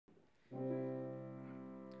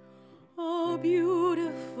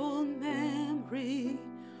beautiful memory,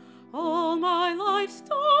 all my life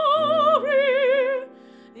story.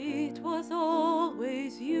 It was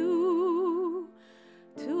always you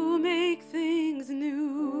to make things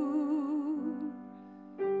new.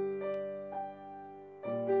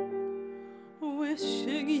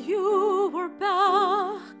 Wishing you were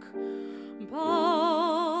back,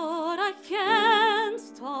 but I can't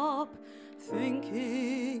stop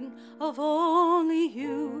thinking of only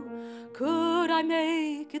you. Could I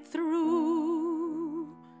make it through?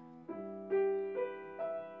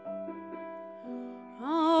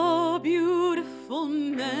 A beautiful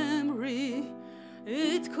memory,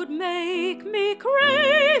 it could make me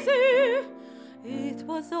crazy. It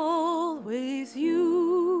was always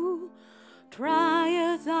you, try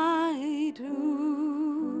as I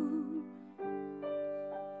do.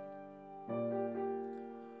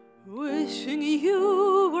 Wishing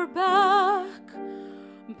you were back,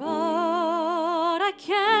 but I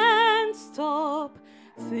can't stop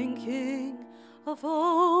thinking of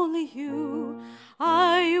only you.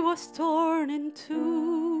 I was torn in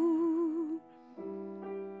two.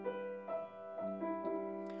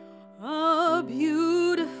 A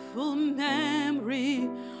beautiful memory,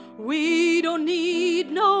 we don't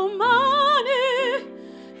need no money.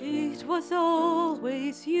 It was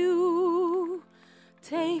always you,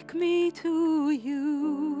 take me to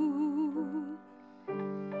you.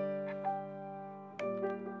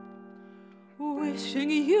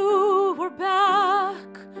 Wishing you were back,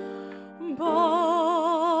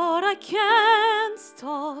 but I can't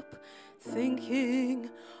stop thinking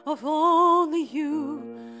of only you.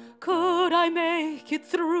 Could I make it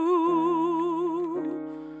through?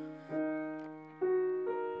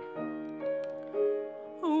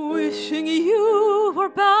 Wishing you were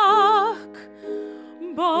back,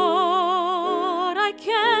 but I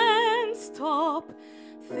can't stop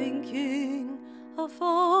thinking of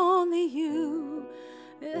only you.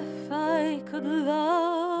 If I could love